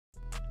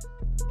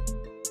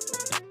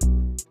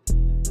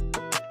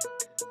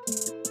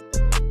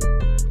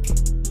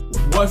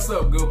What's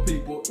up, good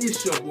people?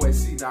 It's your boy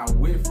C. Dot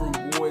with From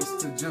Boys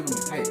to Gentlemen.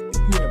 Hey, if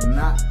you have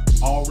not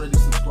already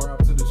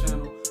subscribed to the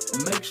channel,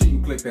 make sure you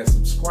click that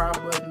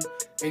subscribe button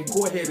and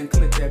go ahead and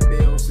click that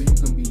bell so you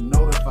can be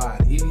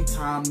notified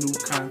anytime new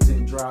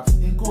content drops.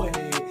 And go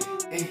ahead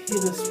and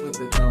hit us with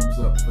the thumbs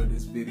up for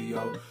this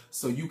video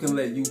so you can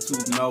let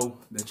YouTube know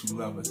that you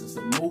love us. It's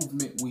a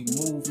movement, we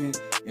moving,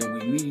 and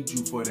we need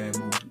you for that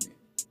movement.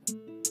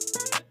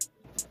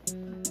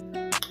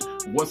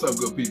 What's up,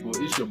 good people?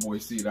 It's your boy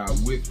C. Dot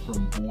with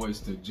From Boys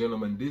to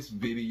Gentlemen. This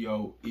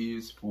video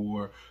is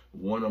for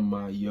one of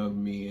my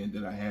young men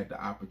that I had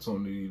the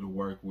opportunity to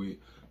work with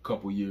a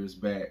couple years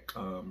back.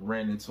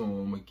 Ran into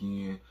him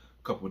again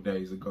a couple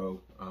days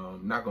ago.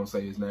 Not gonna say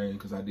his name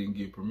because I didn't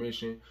get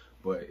permission,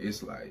 but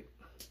it's like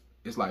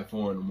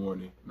 4 in the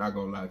morning. Not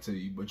gonna lie to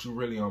you, but you're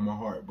really on my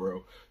heart,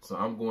 bro. So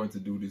I'm going to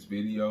do this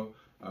video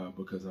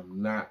because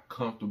I'm not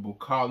comfortable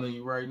calling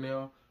you right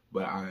now,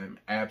 but I am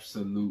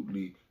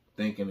absolutely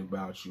thinking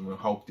about you and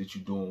hope that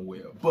you're doing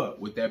well. But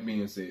with that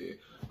being said,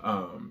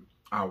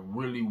 I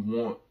really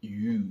want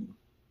you,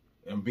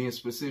 and being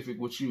specific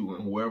with you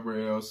and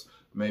whoever else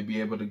may be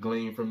able to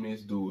glean from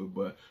this, do it.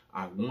 But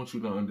I want you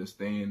to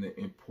understand the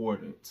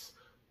importance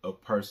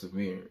of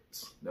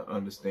perseverance, to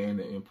understand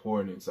the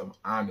importance of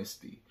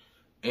honesty,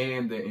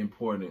 and the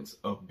importance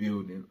of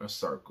building a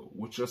circle.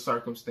 With your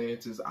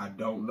circumstances, I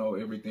don't know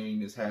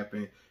everything that's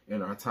happened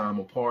in our time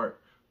apart,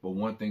 but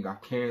one thing I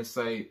can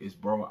say is,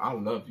 bro, I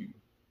love you.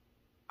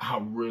 I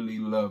really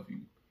love you.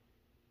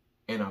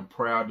 And I'm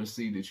proud to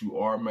see that you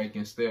are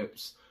making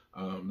steps.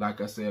 Like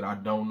I said, I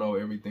don't know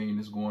everything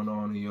that's going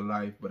on in your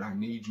life, but I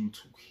need you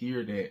to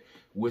hear that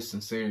with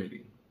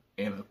sincerity.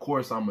 And of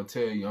course, I'm going to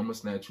tell you, I'm going to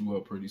snatch you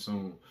up pretty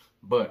soon.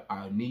 But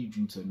I need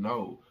you to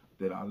know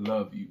that I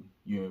love you.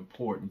 You're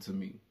important to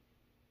me.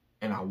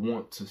 And I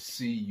want to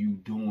see you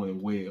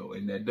doing well.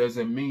 And that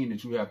doesn't mean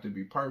that you have to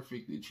be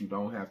perfect, that you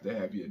don't have to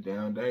have your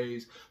down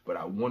days. But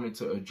I wanted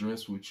to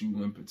address with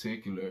you in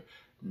particular,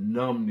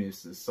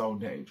 numbness is so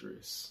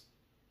dangerous.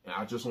 And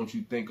I just want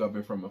you to think of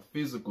it from a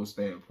physical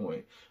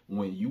standpoint.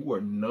 When you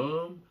are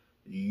numb,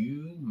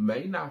 you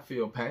may not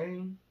feel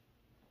pain.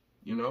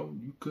 You know,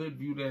 you could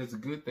view that as a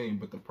good thing.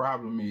 But the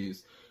problem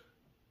is,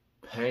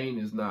 pain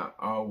is not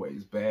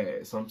always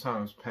bad.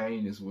 Sometimes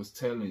pain is what's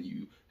telling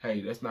you, hey,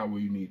 that's not where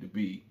you need to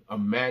be.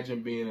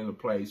 Imagine being in a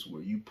place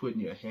where you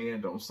putting your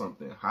hand on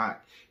something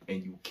hot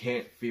and you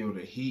can't feel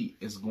the heat.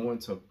 It's going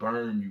to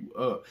burn you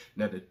up.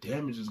 Now, the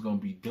damage is going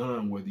to be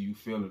done whether you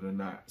feel it or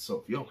not.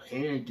 So if your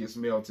hand gets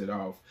melted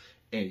off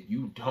and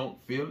you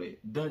don't feel it,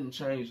 doesn't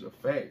change the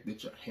fact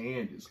that your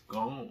hand is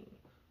gone.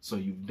 So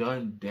you've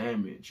done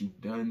damage.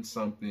 You've done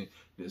something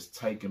that's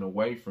taken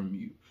away from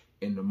you.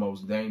 And the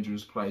most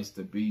dangerous place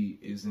to be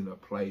is in a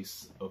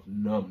place of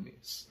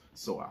numbness.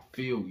 So I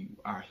feel you,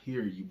 I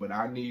hear you, but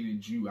I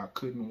needed you. I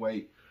couldn't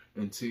wait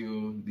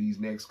until these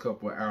next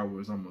couple of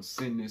hours. I'm going to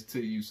send this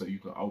to you so you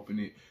can open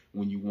it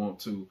when you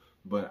want to.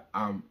 But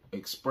I'm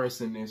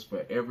expressing this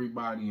for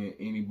everybody and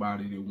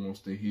anybody that wants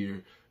to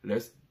hear.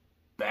 Let's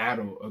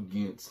battle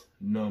against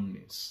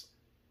numbness,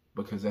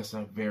 because that's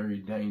a very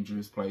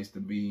dangerous place to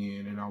be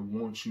in. And I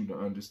want you to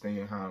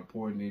understand how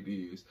important it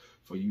is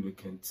for you to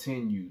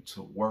continue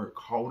to work.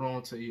 Hold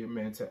on to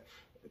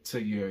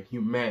your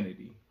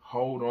humanity.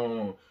 Hold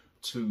on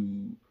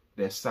to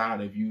that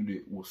side of you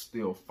that will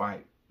still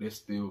fight, that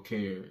still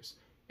cares.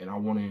 And I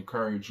want to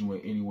encourage you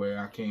in any way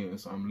I can.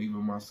 So I'm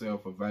leaving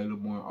myself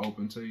available and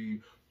open to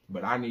you.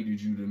 But I needed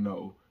you to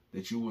know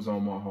that you was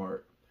on my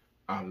heart.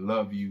 I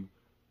love you.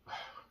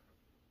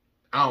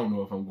 I don't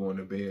know if I'm going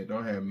to bed.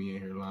 Don't have me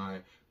in here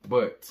lying.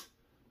 But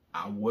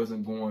I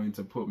wasn't going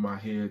to put my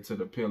head to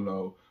the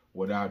pillow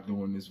without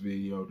doing this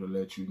video to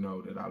let you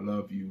know that I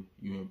love you.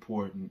 You're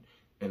important.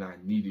 And I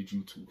needed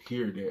you to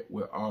hear that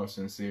with all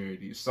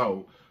sincerity.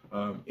 So,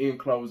 in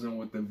closing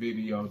with the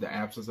video, the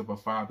absence of a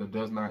father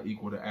does not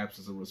equal the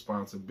absence of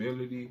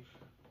responsibility.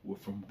 We're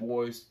from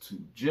boys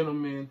to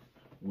gentlemen.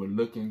 We're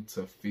looking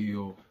to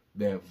fill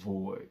that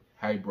void.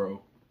 Hey,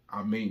 bro,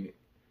 I mean it.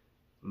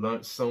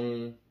 Lunch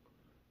soon.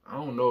 I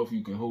don't know if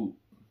you can hoop,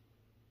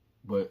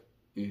 but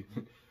you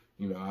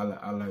know,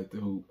 I like to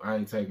hoop. I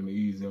ain't taking it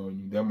easy on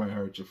you. That might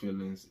hurt your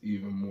feelings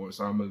even more.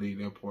 So I'm gonna leave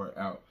that part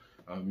out.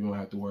 You don't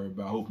have to worry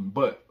about hooping,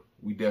 but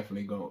we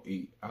definitely gonna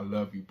eat. I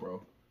love you,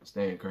 bro.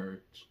 Stay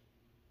encouraged.